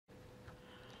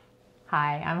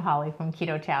Hi, I'm Holly from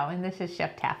Keto Chow, and this is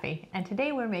Chef Taffy. And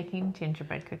today we're making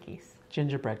gingerbread cookies.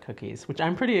 Gingerbread cookies, which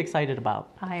I'm pretty excited about.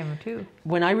 I am too.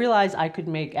 When I realized I could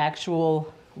make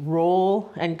actual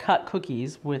roll and cut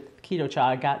cookies with Keto Chow,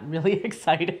 I got really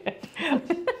excited.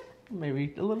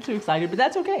 Maybe a little too excited, but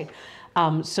that's okay.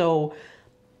 So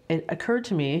it occurred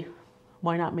to me,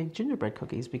 why not make gingerbread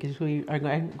cookies? Because we are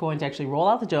going to actually roll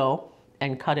out the dough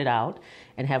and cut it out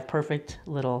and have perfect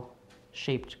little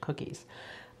shaped cookies.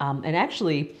 And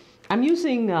actually, I'm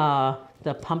using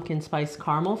the pumpkin spice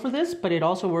caramel for this, but it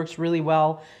also works really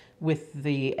well with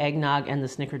the eggnog and the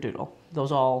snickerdoodle.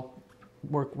 Those all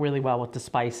work really well with the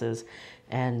spices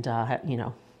and,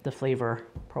 the flavor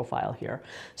profile here.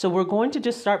 So we're going to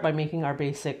just start by making our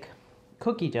basic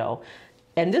cookie dough.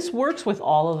 And this works with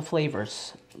all of the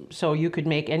flavors. So you could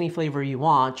make any flavor you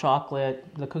want, chocolate,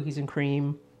 the cookies and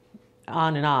cream,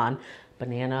 on,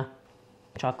 banana,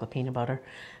 chocolate peanut butter,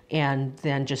 and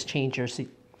then just change your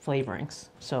flavorings.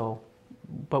 So,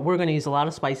 but we're going to use a lot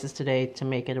of spices today to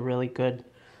make it a really good,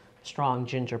 strong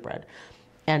gingerbread.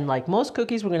 And like most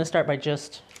cookies, we're going to start by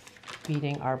just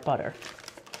beating our butter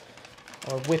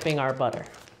or whipping our butter.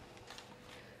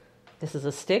 This is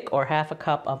a stick or half a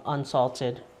cup of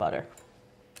unsalted butter.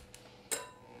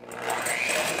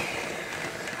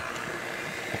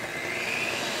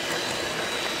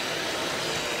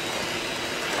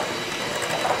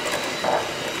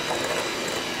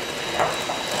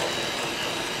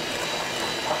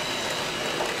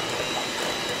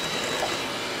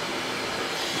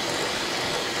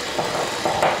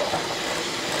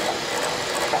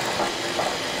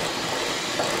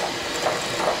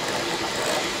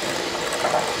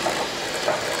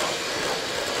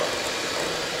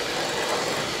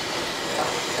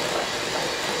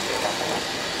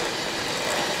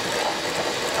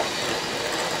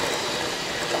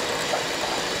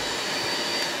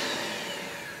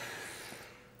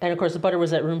 And of course the butter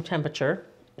was at room temperature,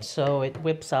 so it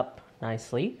whips up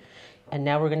nicely. And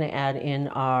now we're going to add in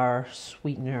our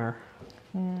sweetener.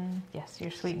 Yes,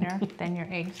 your sweetener, then your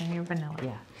eggs and your vanilla.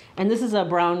 Yeah, and this is a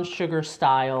brown sugar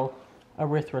style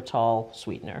erythritol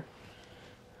sweetener.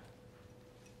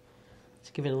 Let's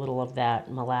give it a little of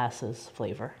that molasses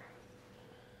flavor.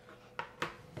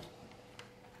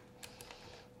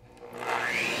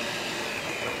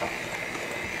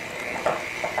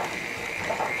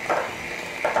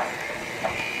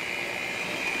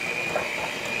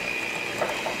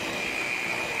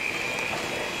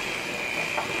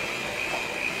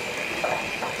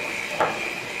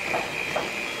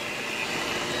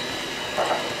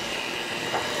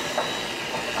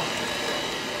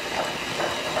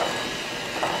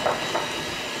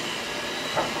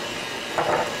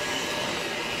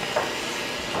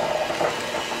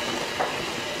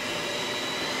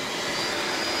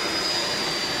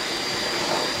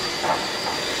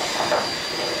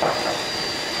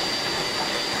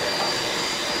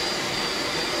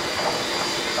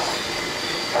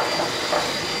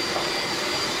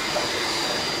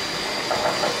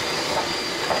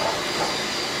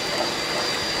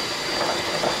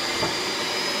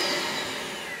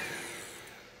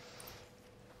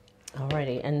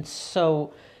 Alrighty, and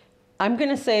so I'm going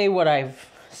to say what I've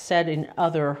said in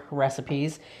other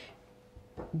recipes.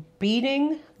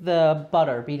 Beating the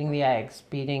butter, beating the eggs,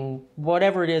 beating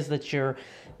whatever it is that's your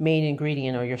main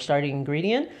ingredient or your starting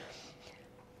ingredient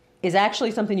is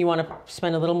actually something you want to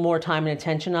spend a little more time and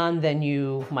attention on than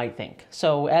you might think.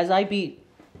 So as I beat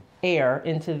air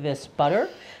into this butter,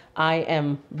 I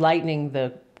am lightening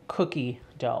the cookie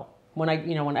dough.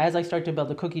 As I start to build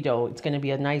the cookie dough, it's going to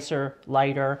be a nicer,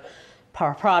 lighter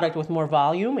product with more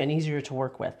volume and easier to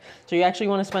work with. So you actually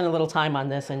want to spend a little time on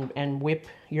this and whip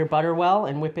your butter well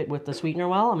and whip it with the sweetener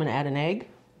well. I'm going to add an egg.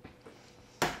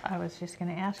 I was just going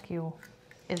to ask you,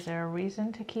 is there a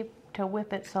reason to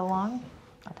whip it so long?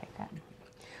 I'll take that.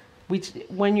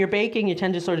 When you're baking, you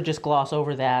tend to sort of just gloss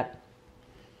over that.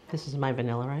 This is my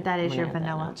vanilla, right? That is your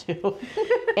vanilla. Too.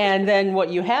 And then what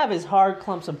you have is hard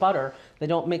clumps of butter that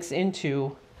don't mix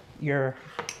into your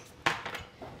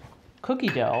cookie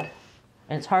dough.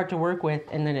 And it's hard to work with,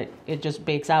 and then it just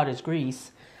bakes out as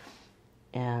grease,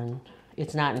 and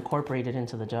it's not incorporated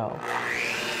into the dough.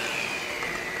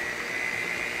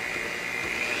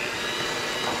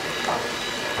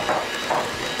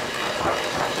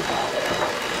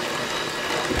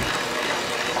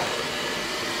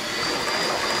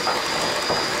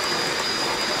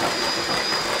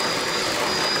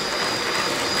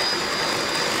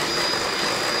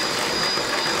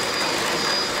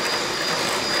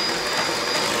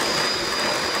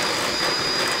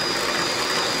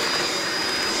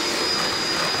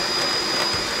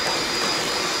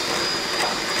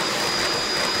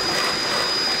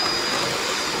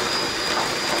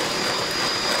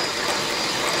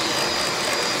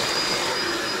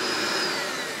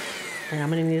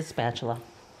 spatula.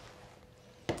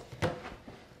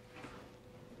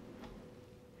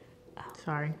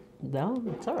 Sorry. No,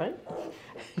 it's all right.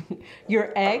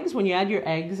 Your eggs, when you add your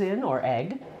eggs in, or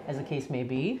egg, as the case may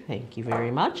be, thank you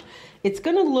very much, it's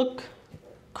going to look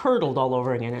curdled all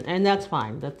over again, and that's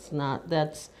fine. That's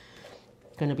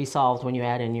going to be solved when you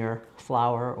add in your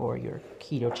flour or your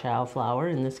Keto Chow flour,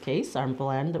 in this case, our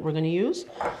blend that we're going to use.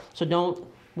 So don't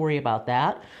worry about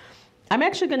that. I'm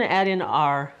actually going to add in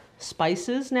our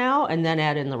spices now and then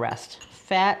add in the rest.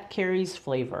 Fat carries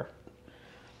flavor.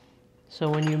 So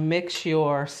when you mix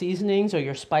your seasonings or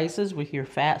your spices with your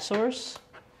fat source,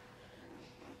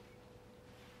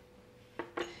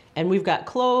 and we've got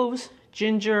cloves,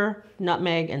 ginger,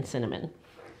 nutmeg, and cinnamon.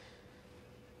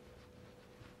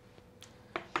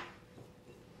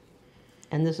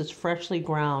 And this is freshly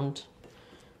ground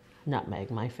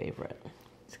nutmeg, my favorite. I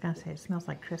was gonna say, it smells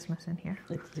like Christmas in here.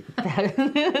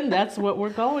 That's what we're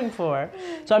going for.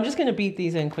 So I'm just gonna beat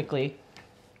these in quickly.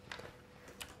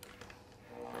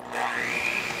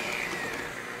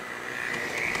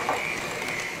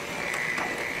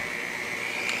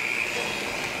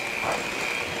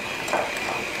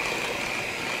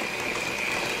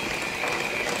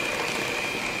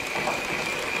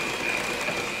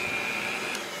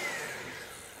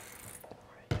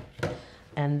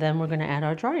 And then we're going to add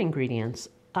our dry ingredients.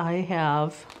 I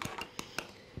have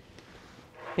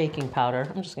baking powder.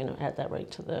 I'm just going to add that right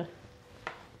to the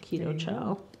Keto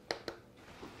Chow.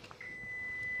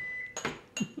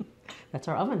 That's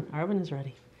our oven. Our oven is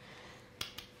ready.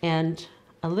 And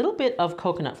a little bit of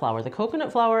coconut flour. The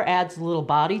coconut flour adds a little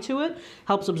body to it,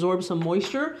 helps absorb some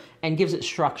moisture, and gives it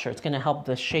structure. It's going to help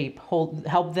the shape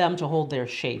help them to hold their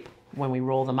shape when we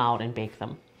roll them out and bake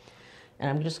them. And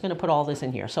I'm just going to put all this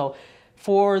in here. So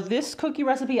for this cookie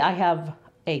recipe, I have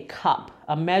a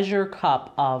measure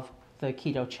cup of the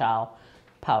Keto Chow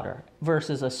powder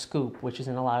versus a scoop, which is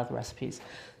in a lot of the recipes.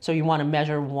 So you want to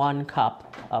measure 1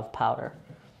 cup of powder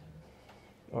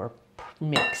or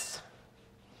mix.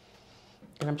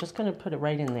 And I'm just going to put it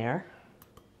right in there.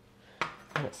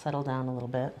 Let it settle down a little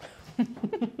bit.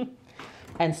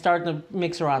 And start the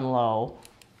mixer on low.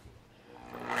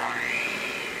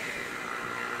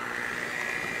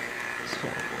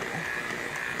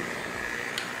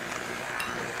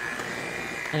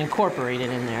 And incorporate it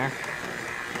in there.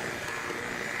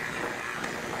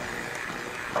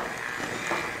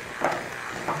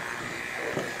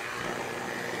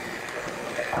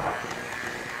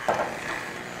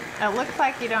 It looks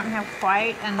like you don't have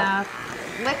quite enough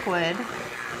liquid.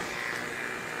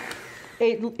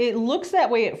 It looks that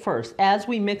way at first. As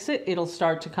we mix it, it'll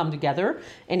start to come together.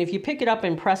 And if you pick it up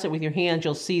and press it with your hands,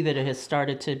 you'll see that it has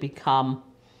started to become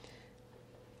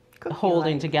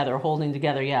holding together,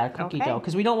 yeah, cookie dough.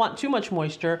 Because we don't want too much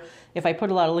moisture. If I put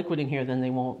a lot of liquid in here, then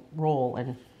they won't roll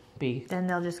and be... Then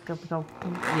they'll just go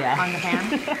yeah. on the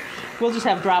pan. We'll just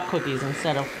have drop cookies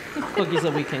instead of cookies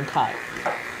that we can cut.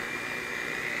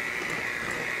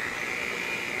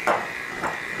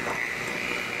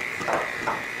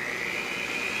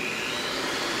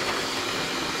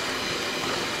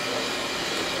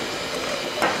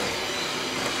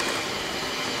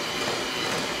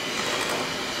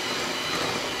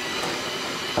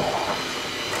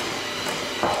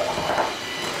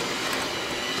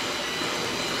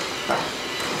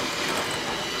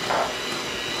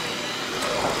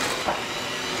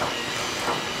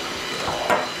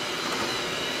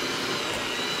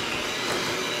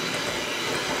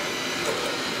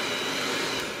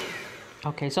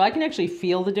 Okay, so I can actually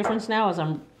feel the difference now as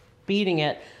I'm beating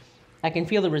it. I can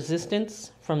feel the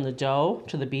resistance from the dough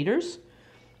to the beaters,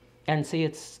 and see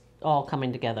it's all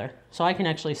coming together. So I can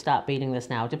actually stop beating this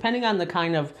now. Depending on the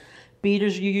kind of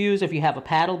beaters you use, if you have a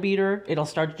paddle beater, it'll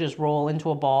start to just roll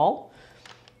into a ball.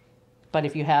 But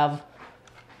if you have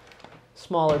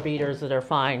smaller beaters that are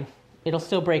fine, it'll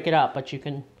still break it up, but you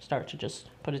can start to just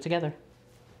put it together.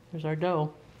 There's our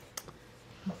dough.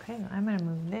 Okay, I'm going to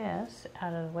move this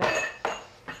out of the way.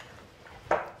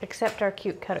 Except our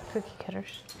cute cookie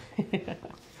cutters.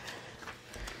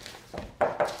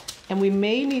 And we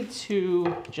may need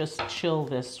to just chill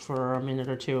this for a minute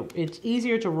or two. It's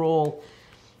easier to roll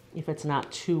if it's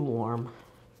not too warm.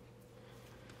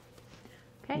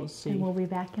 Okay, We'll see. and we'll be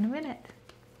back in a minute.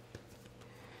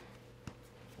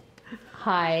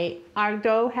 Hi, our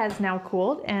dough has now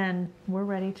cooled and we're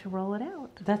ready to roll it out.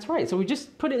 That's right. So we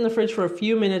just put it in the fridge for a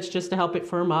few minutes just to help it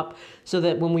firm up so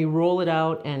that when we roll it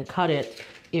out and cut it,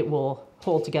 it will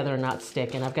hold together and not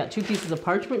stick. And I've got 2 pieces of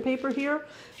parchment paper here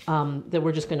that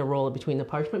we're just going to roll it between the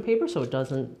parchment paper so it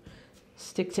doesn't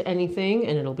stick to anything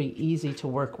and it'll be easy to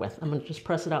work with. I'm going to just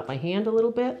press it out by hand a little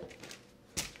bit.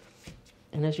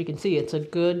 And as you can see, it's a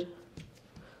good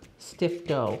stiff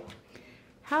dough.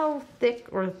 How thick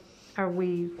or are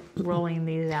we rolling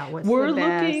these out? What's We're the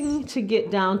best? looking to get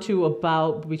down to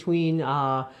about between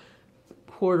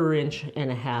 1/4 inch and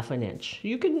 1/2 inch.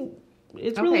 You can,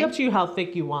 it's really Okay. up to you how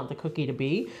thick you want the cookie to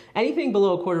be. Anything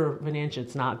below 1/4 inch,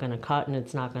 it's not going to cut and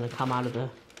it's not going to come out of the...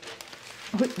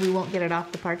 We won't get it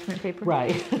off the parchment paper?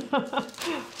 Right. Just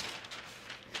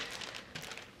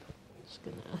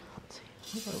gonna, let's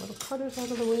see, move our little cutters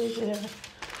out of the way there.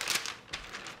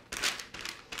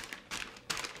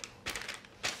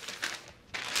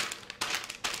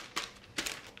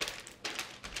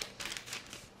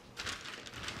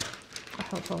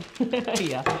 Helpful.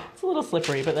 Yeah, it's a little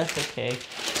slippery, but that's okay.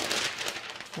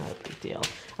 Not a big deal.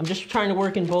 I'm just trying to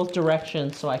work in both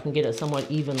directions so I can get it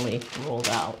somewhat evenly rolled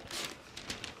out.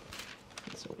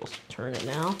 So we'll turn it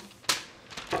now.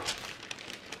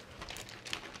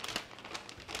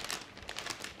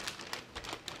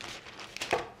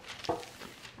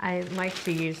 I like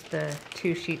to use the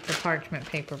 2 sheets of parchment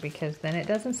paper because then it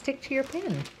doesn't stick to your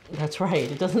pen. That's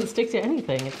right. It doesn't stick to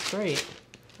anything. It's great.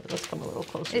 Let's come a little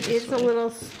closer. It this is way.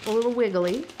 a little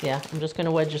wiggly. Yeah, I'm just going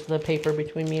to wedge the paper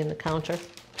between me and the counter.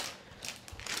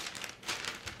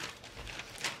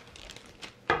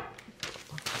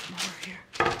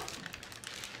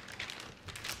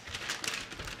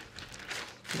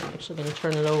 I'm actually going to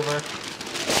turn it over.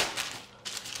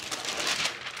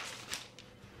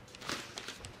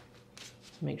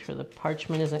 Make sure the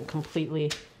parchment isn't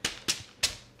completely...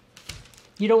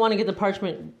 You don't want to get the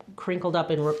parchment crinkled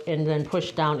up and then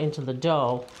pushed down into the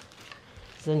dough.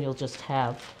 Then you'll just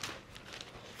have...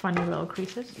 Funny little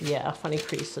creases. Yeah, funny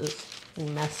creases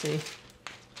and messy.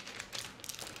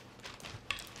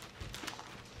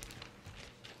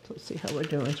 Let's see how we're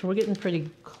doing. So we're getting pretty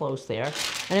close there.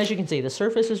 And as you can see, the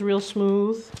surface is real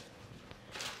smooth.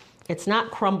 It's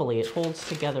not crumbly. It holds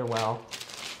together well.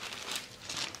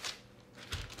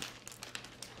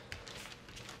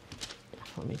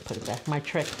 Let me put it back. My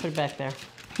trick. Put it back there.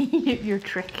 Your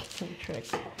trick. My trick.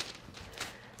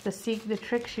 The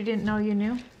tricks you didn't know you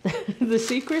knew? The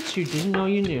secrets you didn't know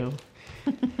you knew.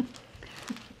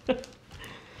 We're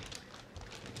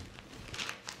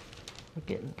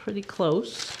getting pretty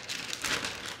close.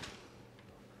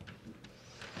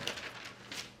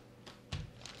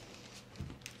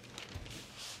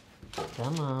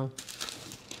 Come on.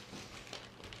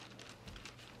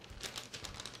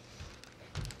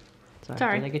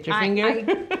 Sorry. Did I get your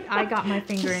finger? I got my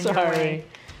finger in your Sorry. way.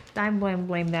 I'm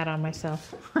blame that on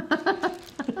myself.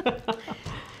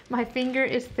 My finger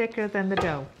is thicker than the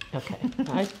dough. Okay,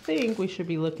 I think we should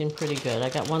be looking pretty good. I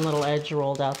got one little edge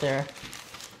rolled out there,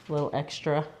 a little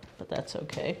extra, but that's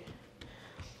okay.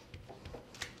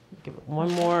 Give it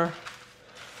one more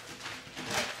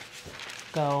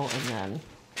go, and then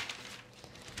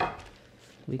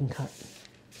we can cut.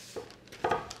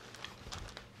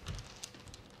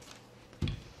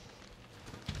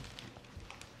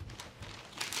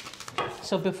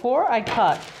 So before I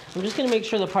cut, I'm just going to make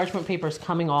sure the parchment paper is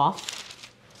coming off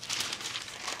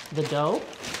the dough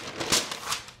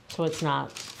so it's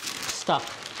not stuck.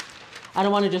 I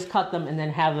don't want to just cut them and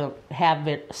then have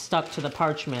it stuck to the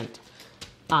parchment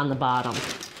on the bottom.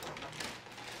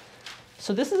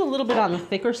 So this is a little bit on the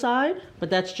thicker side, but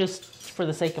that's just for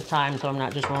the sake of time, so I'm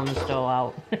not just rolling this dough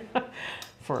out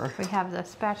for... We have the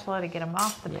spatula to get them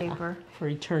off the paper. For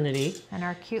eternity. And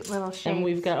our cute little shapes. And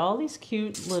we've got all these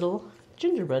cute little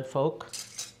gingerbread folk,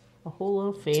 a whole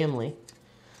little family.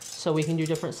 So we can do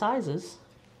different sizes.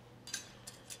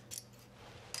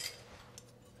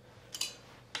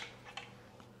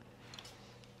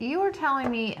 You were telling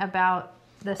me about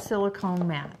the silicone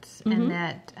mats and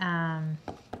that,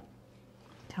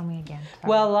 tell me again. Sorry.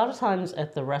 Well, a lot of times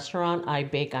at the restaurant, I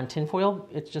bake on tinfoil.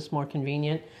 It's just more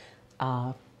convenient.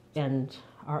 And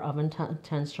our oven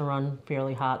tends to run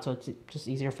fairly hot, so it's just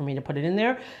easier for me to put it in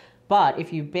there. But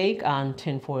if you bake on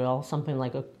tinfoil, something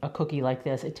like a cookie like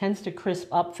this, it tends to crisp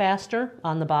up faster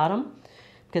on the bottom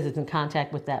because it's in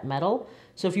contact with that metal.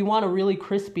 So if you want a really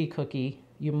crispy cookie,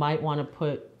 you might want to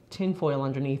put tinfoil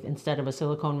underneath instead of a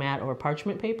silicone mat or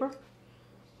parchment paper.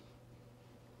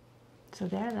 So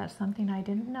that's something I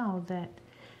didn't know, that...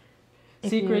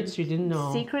 Secrets you didn't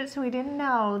know. Secrets we didn't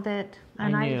know that...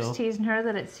 And I was teasing her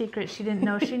that it's secrets she didn't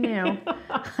know she knew.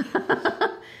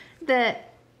 That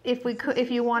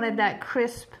if you wanted that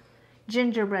crisp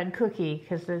gingerbread cookie,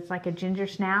 because it's like a ginger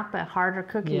snap, a harder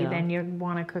cookie, then you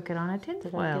want to cook it on a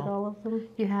tinfoil. Did I get all of them?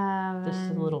 You have... This is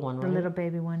the little one, right? The little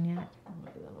baby one, yeah.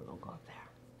 Maybe that one will go up there.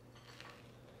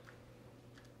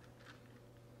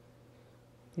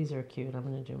 These are cute. I'm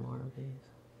going to do more of these.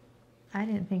 I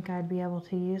didn't think I'd be able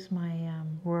to use my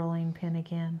rolling pin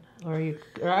again. Or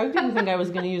I didn't think I was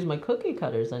going to use my cookie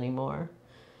cutters anymore.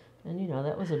 And you know,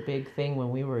 that was a big thing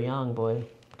when we were young, boy.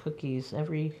 Cookies.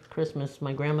 Every Christmas,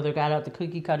 my grandmother got out the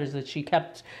cookie cutters that she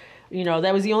kept. You know,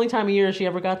 that was the only time of year she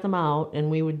ever got them out,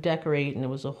 and we would decorate, and it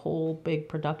was a whole big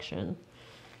production.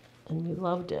 And we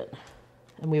loved it.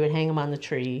 And we would hang them on the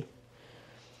tree.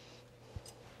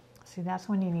 See, that's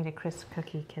when you need a crisp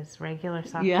cookie, because regular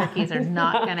soft cookies are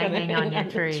not going to hang on your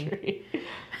tree.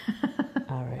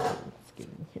 All right, let's get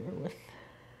in here with...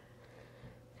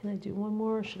 Can I do one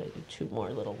more, or should I do two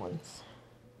more little ones?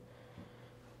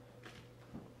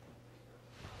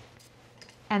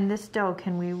 And this dough,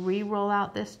 can we re-roll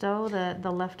out this dough,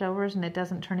 the leftovers, and it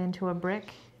doesn't turn into a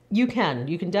brick? You can.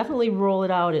 You can definitely roll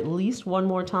it out at least one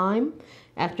more time.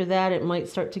 After that, it might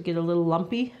start to get a little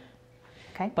lumpy.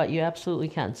 Okay. But you absolutely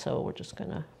can. So we're just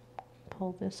going to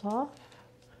pull this off.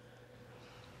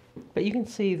 But you can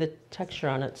see the texture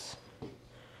on it's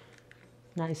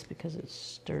nice because it's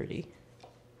sturdy.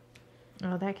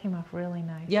 Oh, that came off really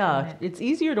nice. Yeah, it's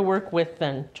easier to work with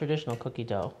than traditional cookie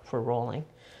dough for rolling.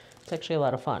 It's actually a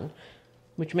lot of fun,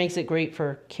 which makes it great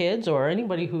for kids or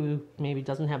anybody who maybe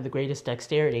doesn't have the greatest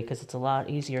dexterity, because it's a lot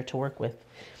easier to work with.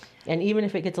 And even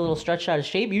if it gets a little stretched out of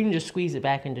shape, you can just squeeze it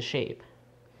back into shape.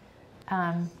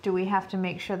 Do we have to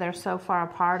make sure they're so far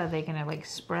apart? Are they going to like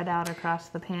spread out across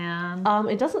the pan?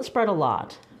 It doesn't spread a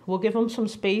lot. We'll give them some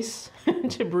space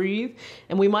to breathe.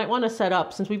 And we might want to set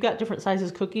up, since we've got different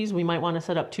sizes cookies, we might want to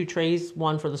set up 2 trays,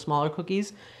 one for the smaller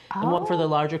cookies and one for the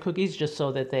larger cookies, just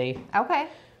so that they... Okay.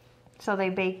 So they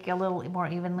bake a little more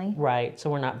evenly? Right. So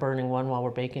we're not burning one while we're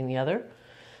baking the other.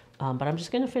 But I'm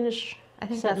just going to finish I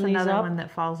think that's another one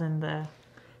that falls in the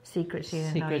secrets you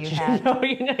didn't know you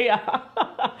had. Yeah.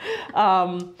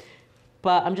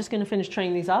 But I'm just going to finish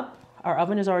traying these up. Our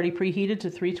oven is already preheated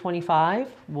to 325.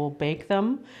 We'll bake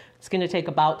them. It's going to take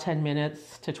about 10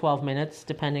 minutes to 12 minutes,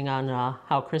 depending on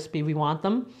how crispy we want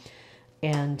them.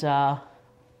 And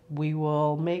we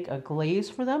will make a glaze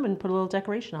for them and put a little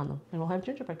decoration on them. And we'll have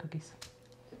gingerbread cookies.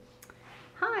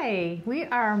 Hi, we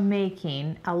are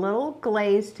making a little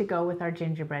glaze to go with our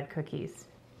gingerbread cookies.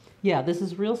 Yeah, this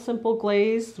is real simple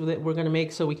glaze that we're going to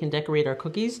make so we can decorate our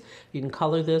cookies. You can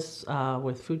color this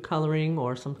with food coloring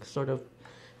or some sort of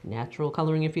natural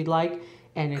coloring if you'd like.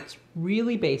 And it's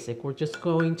really basic. We're just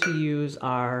going to use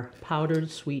our powdered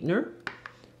sweetener.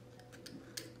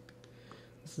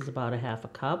 This is about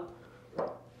 1/2 cup.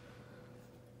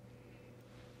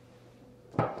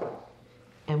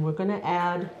 And we're going to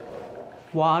add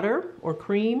water or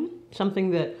cream,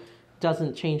 something that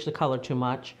doesn't change the color too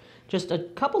much. Just a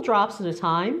couple drops at a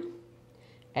time,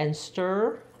 and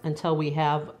stir until we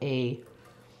have a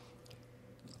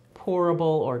pourable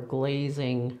or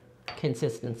glazing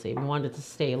consistency. We want it to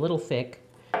stay a little thick.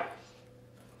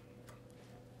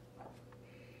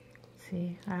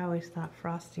 See, I always thought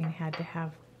frosting had to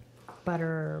have butter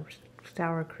or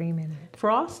sour cream in it.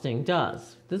 Frosting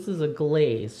does. This is a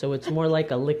glaze, so it's more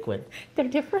like a liquid. They're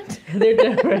different? They're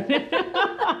different.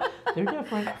 They're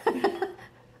different.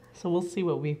 So we'll see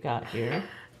what we've got here.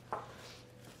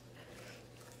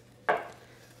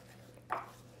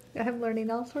 I'm learning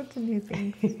all sorts of new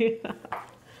things. Yeah.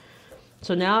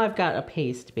 So now I've got a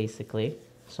paste, basically.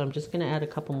 So I'm just going to add a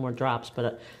couple more drops,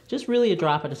 but just really a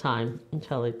drop at a time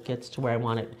until it gets to where I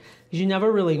want it. Because you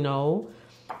never really know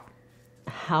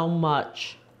how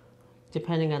much,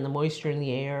 depending on the moisture in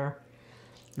the air,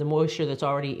 the moisture that's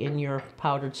already in your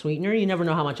powdered sweetener, you never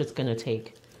know how much it's going to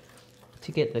take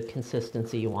to get the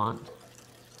consistency you want.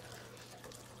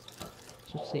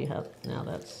 So see how now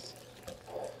that's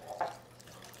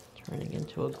turning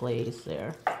into a glaze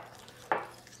there.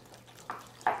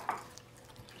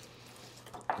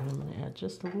 And I'm going to add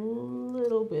just a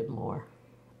little bit more.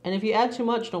 And if you add too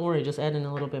much, don't worry, just add in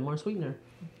a little bit more sweetener.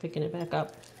 Thicken it back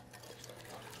up.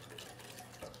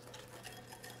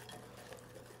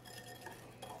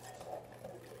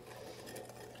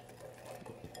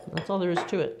 That's all there is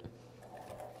to it.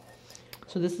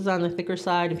 So this is on the thicker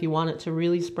side. If you want it to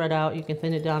really spread out, you can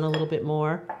thin it down a little bit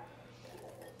more.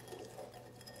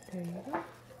 There you go.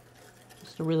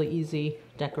 Just a really easy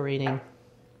decorating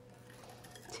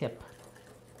tip.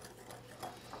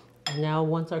 And now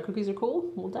once our cookies are cool,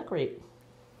 we'll decorate.